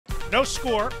No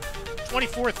score,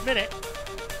 24th minute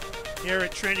here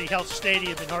at Trinity Health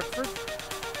Stadium in Hartford.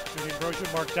 Julian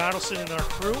Brozier, Mark Donaldson, and our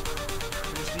crew.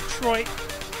 Here's Detroit.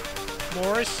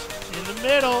 Morris in the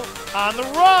middle, on the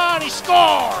run, he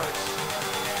scores!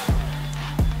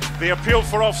 They appealed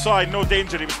for offside, no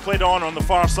danger. He was played on the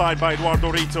far side by Eduardo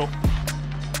Rito.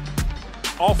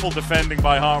 Awful defending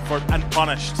by Hartford and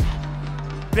punished.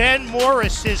 Ben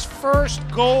Morris, his first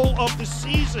goal of the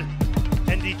season,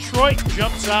 and Detroit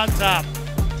jumps on top.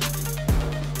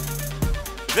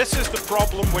 This is the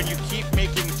problem when you keep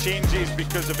making changes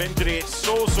because of injury. It's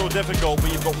so difficult,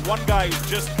 but you've got one guy who's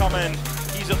just come in.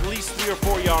 He's at least 3 or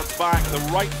 4 yards back. The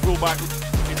right fullback is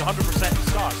 100% to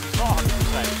start. He's not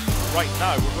 100%. Right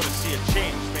now, we're going to see a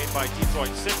change made by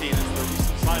Detroit City, and it's the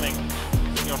recent signing,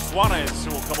 Senor Suarez,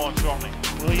 who will come on shortly.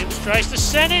 Williams tries to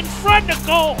send in front of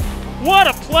goal. What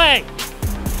a play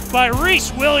by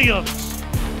Reese Williams.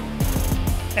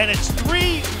 And it's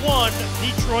 3-1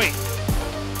 Detroit.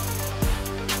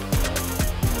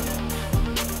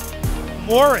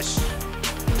 Morris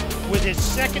with his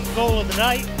second goal of the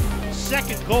night,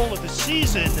 second goal of the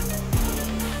season,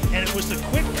 and it was the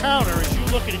quick counter as you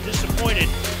look at a disappointed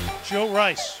Joe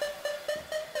Rice.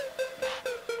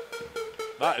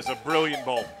 That is a brilliant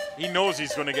ball. He knows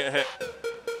he's going to get hit.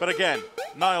 But again,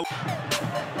 Niall.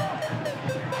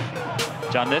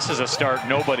 John, this is a start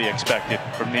nobody expected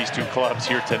from these two clubs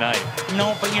here tonight.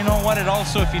 No, but you know what? It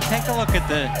also, if you take a look at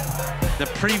the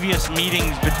previous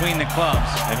meetings between the clubs.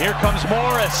 And here comes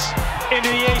Morris into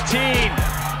the 18.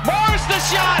 Morris the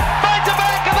shot, finds the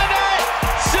back of the net.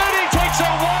 City takes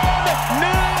a 1-0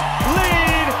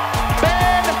 lead.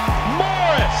 Ben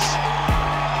Morris.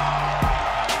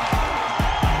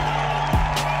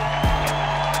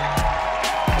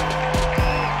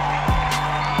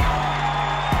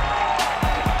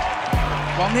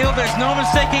 Well, Neil, there's no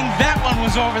mistaking that one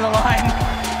was over the line.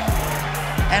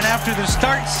 And after the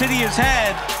start City has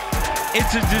had,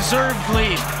 it's a deserved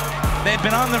lead. They've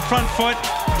been on the front foot.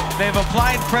 They've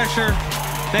applied pressure.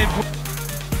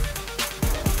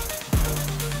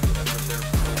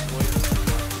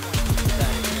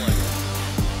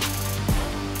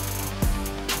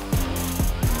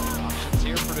 Options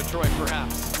here for Detroit,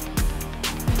 perhaps.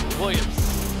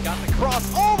 Williams got the cross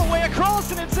all the way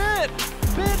across, and it's in.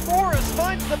 Ben Morris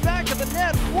finds the back of the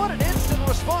net. What an instant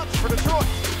response for Detroit.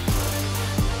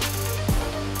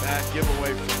 Bad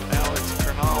giveaway from Alex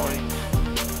Cernali.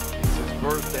 It's his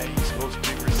birthday. He's supposed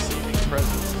to be receiving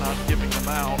presents, not giving them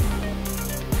out.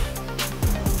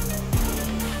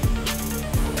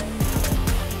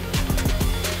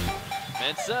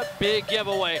 It's a big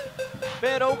giveaway.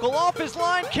 Van Okel off his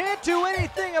line, can't do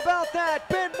anything about that.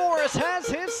 Ben Morris has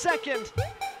his second.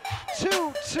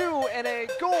 2-2 and a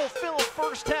goal-filled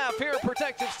first half here at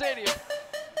Protective Stadium.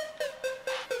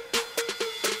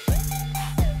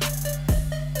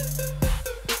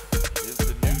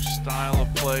 Style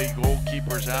of play,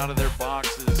 goalkeepers out of their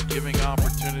boxes, giving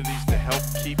opportunities to help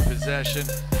keep possession.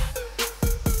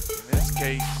 In this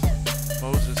case,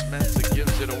 Moses Mensah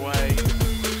gives it away.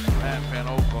 Matt Van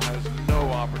Okel has no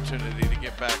opportunity to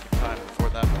get back in time before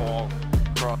that ball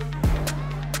crossed.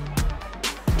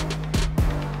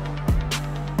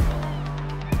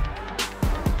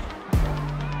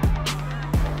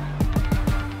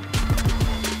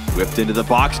 Whipped into the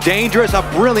box, dangerous, a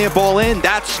brilliant ball in,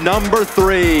 that's number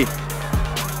 3.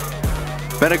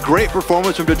 Been a great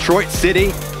performance from Detroit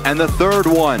City, and the third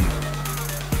one.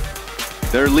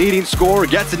 Their leading scorer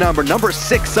gets a number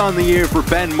 6 on the year for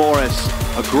Ben Morris.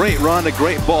 A great run, a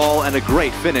great ball, and a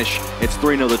great finish. It's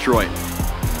 3-0 Detroit.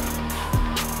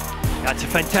 That's a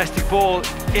fantastic ball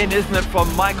in, isn't it,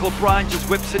 from Michael Bryant, just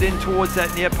whips it in towards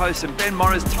that near post, and Ben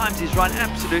Morris times his run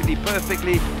absolutely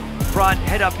perfectly. Bryant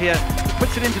head up here,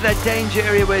 puts it into that danger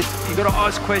area where you've got to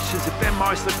ask questions. If Ben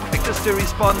Morris the quickest to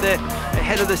respond there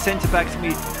ahead of the centre backs. And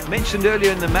we mentioned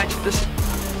earlier in the match,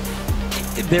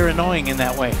 They're annoying in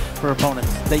that way for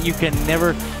opponents, that you can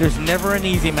never, there's never an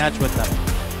easy match with them.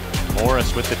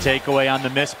 Morris with the takeaway on the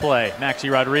misplay.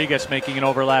 Maxi Rodriguez making an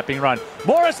overlapping run.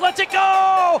 Morris lets it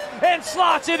go and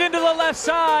slots it into the left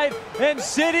side, and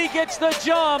City gets the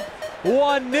jump.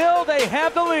 1-0, they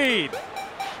have the lead.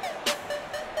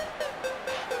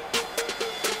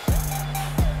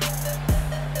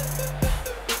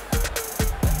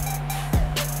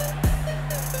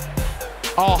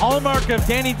 A hallmark of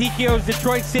Danny Dichio's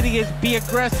Detroit City is be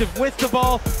aggressive with the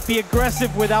ball, be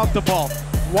aggressive without the ball.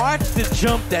 Watch the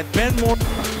jump that Ben Moore.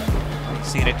 We've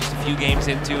seen it just a few games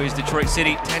into his Detroit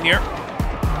City tenure.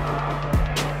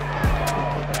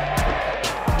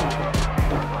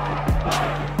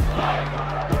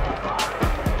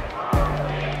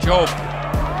 Job.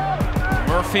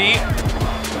 Murphy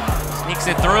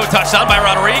Knocks it through. Touchdown by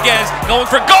Rodriguez. Going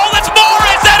for goal. It's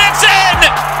Morris, and it's in!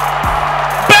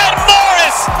 Ben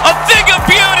Morris, a thing of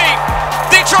beauty.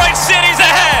 Detroit City's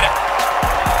ahead.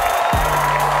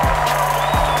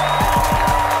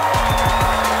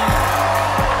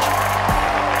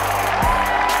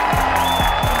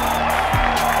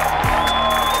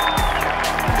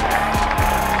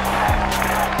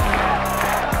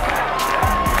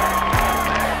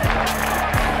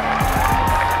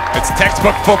 It's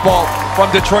textbook football from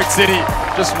Detroit City.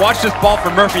 Just watch this ball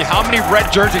from Murphy. How many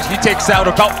red jerseys he takes out?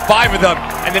 About 5 of them.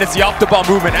 And then it's the off-the-ball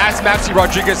movement. As Maxi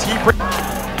Rodriguez,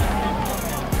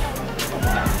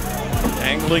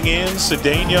 Angling in,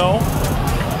 Cedeno.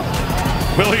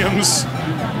 Williams,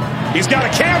 he's got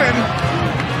a cannon.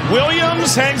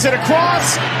 Williams hangs it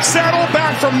across. Settle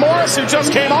back from Morris, who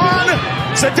just came on.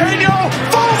 Cedeno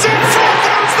falls in front.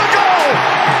 There's the goal.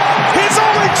 He's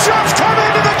only just come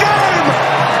into the game.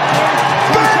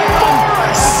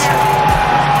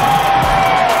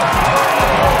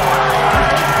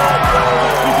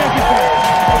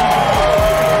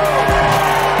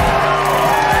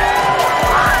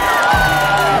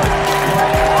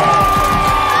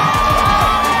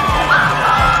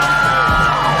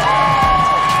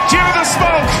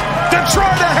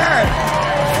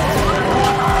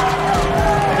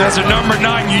 As a number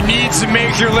 9, you need to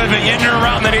make your living in and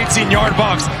around that 18-yard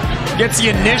box. Gets the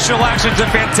initial action, a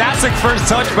fantastic first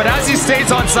touch, but as he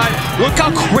stays on side, look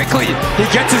how quickly he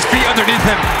gets his feet underneath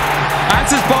him.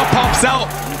 As his ball pops out,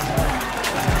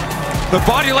 the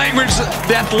body language,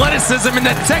 the athleticism, and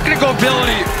the technical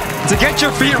ability to get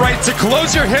your feet right, to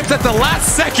close your hips at the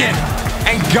last second,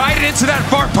 and guide it into that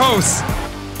far post.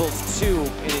 Those 2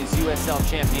 in his USL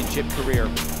Championship career.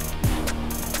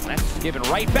 That's given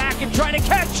right back and trying to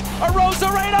catch a Rosa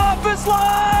right off his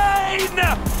line!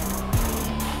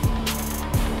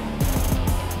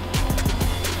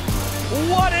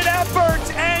 What an effort!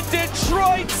 And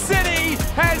Detroit City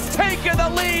has taken the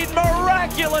lead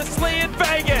miraculously in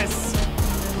Vegas.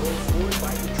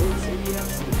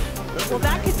 Well,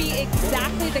 that could be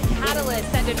exactly the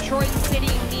catalyst that Detroit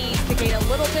City needs to gain a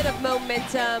little bit of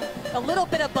momentum, a little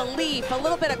bit of belief, a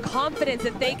little bit of confidence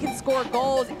that they can score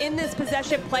goals in this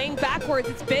possession. Playing backwards,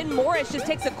 it's Ben Morris, just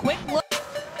takes a quick look.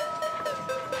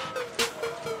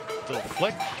 Little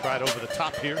flick, tried over the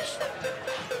top here.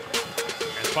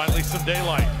 And finally some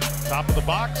daylight. Top of the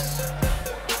box.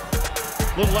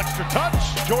 Little extra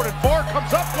touch. Jordan Farr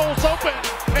comes up, goals open,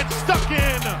 and stuck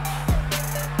in.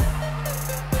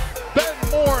 Ben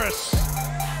Morris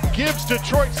gives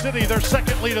Detroit City their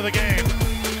second lead of the game.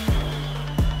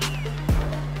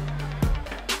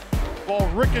 Ball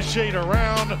ricocheted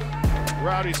around.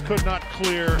 Rowdies could not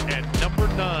clear, and number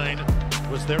 9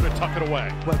 was there to tuck it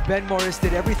away. Well, Ben Morris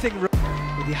did everything right,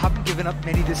 but they haven't given up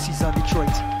many this season on Detroit.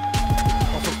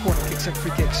 Off of corner kicks and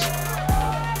free kicks.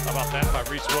 How about that by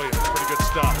Reese Williams? Pretty good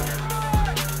stuff.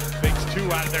 Fakes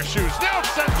 2 out of their shoes. Now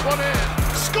sends one in.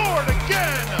 Scored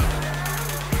again.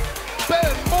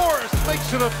 Ben Morris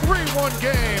makes it a 3-1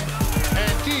 game,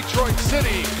 and Detroit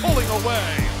City pulling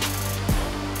away.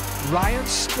 Ryan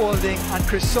Spalding and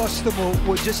Crisostomo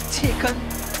were just taken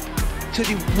to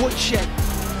the woodshed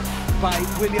by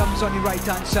Williams on the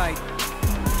right-hand side.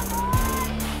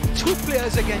 2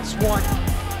 players against 1.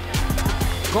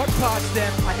 Got past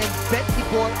them and then bent the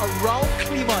ball around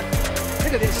Kleeman.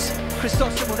 Look at this.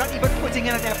 Crisostomo not even putting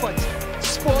in an effort.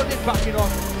 Spalding backing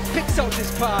off. Picks out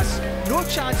his pass. No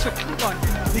chance for Kleeman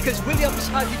because Williams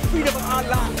has the freedom of our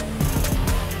land.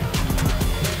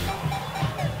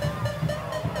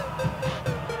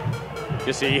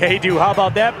 Kisiedu, how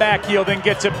about that back heel, then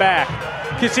gets it back.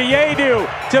 Kisiedu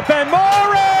to Ben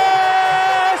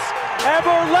Morris! And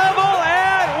we're level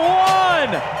at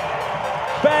 1!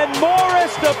 Ben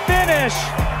Morris the finish.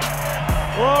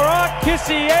 Laurent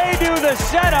Kisiedu the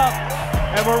setup.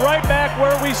 And we're right back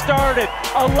where we started.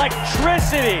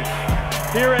 Electricity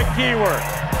here at Keyword.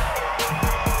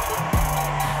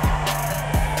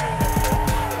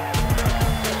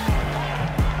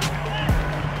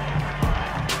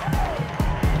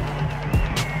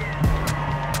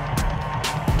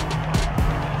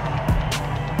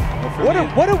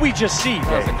 What did we just see?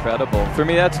 That was incredible. For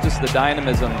me, that's just the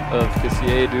dynamism of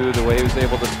Kisiedu, the way he was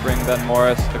able to spring Ben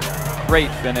Morris. A great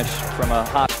finish from a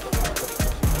hot.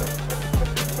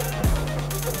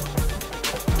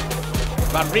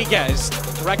 Rodriguez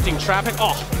directing traffic.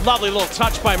 Oh, lovely little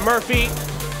touch by Murphy.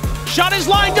 Shot is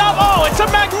lined up. Oh, it's a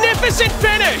magnificent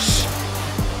finish.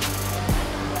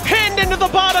 Pinned into the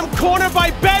bottom corner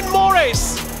by Ben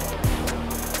Morris.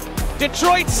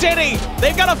 Detroit City,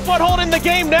 they've got a foothold in the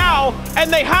game now,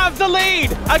 and they have the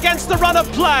lead against the run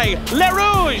of play.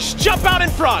 Rouge jump out in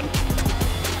front.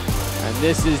 And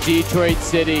This is Detroit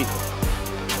City.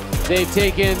 They've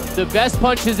taken the best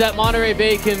punches that Monterey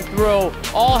Bay can throw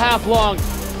all half long,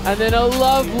 and then a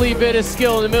lovely bit of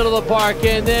skill in the middle of the park,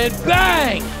 and then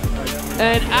bang!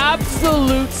 An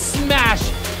absolute smash.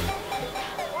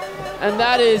 And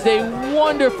that is a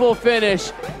wonderful finish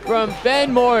from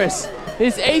Ben Morris,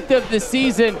 his 8th of the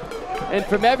season. And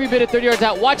from every bit of 30 yards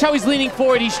out, watch how he's leaning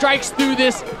forward. He strikes through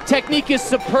this. Technique is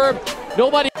superb.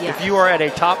 Nobody. If you are at a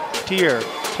top tier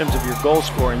in terms of your goal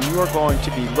scoring, you are going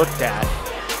to be looked at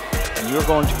and you're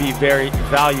going to be very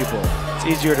valuable. It's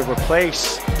easier to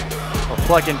replace or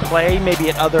plug and play, maybe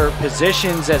at other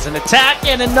positions as an attack,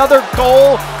 and another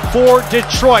goal for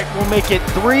Detroit. We'll make it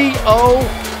 3-0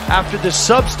 after the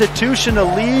substitution to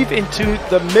leave into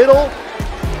the middle.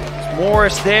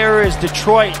 Morris there as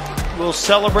Detroit will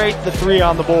celebrate the 3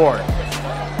 on the board.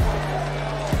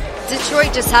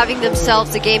 Detroit just having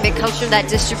themselves a game. It comes from that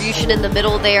distribution in the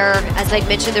middle there. As I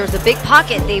mentioned, there was a big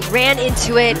pocket. They ran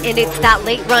into it, and it's that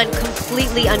late run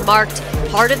completely unmarked.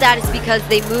 Part of that is because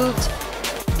they moved.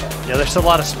 Yeah, there's a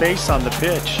lot of space on the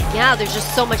pitch. Yeah, there's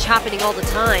just so much happening all the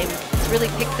time. It's really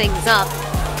picked things up.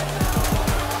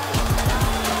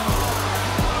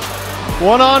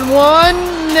 1-on-1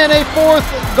 and a 4th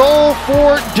goal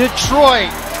for Detroit.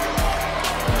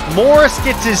 Morris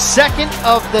gets his 2nd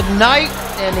of the night,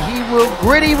 and he will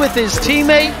gritty with his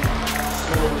teammate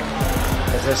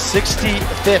as a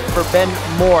 65th for Ben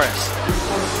Morris.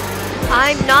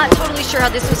 I'm not totally sure how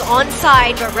this was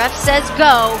onside, but ref says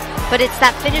go, but it's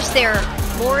that finish there.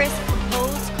 Morris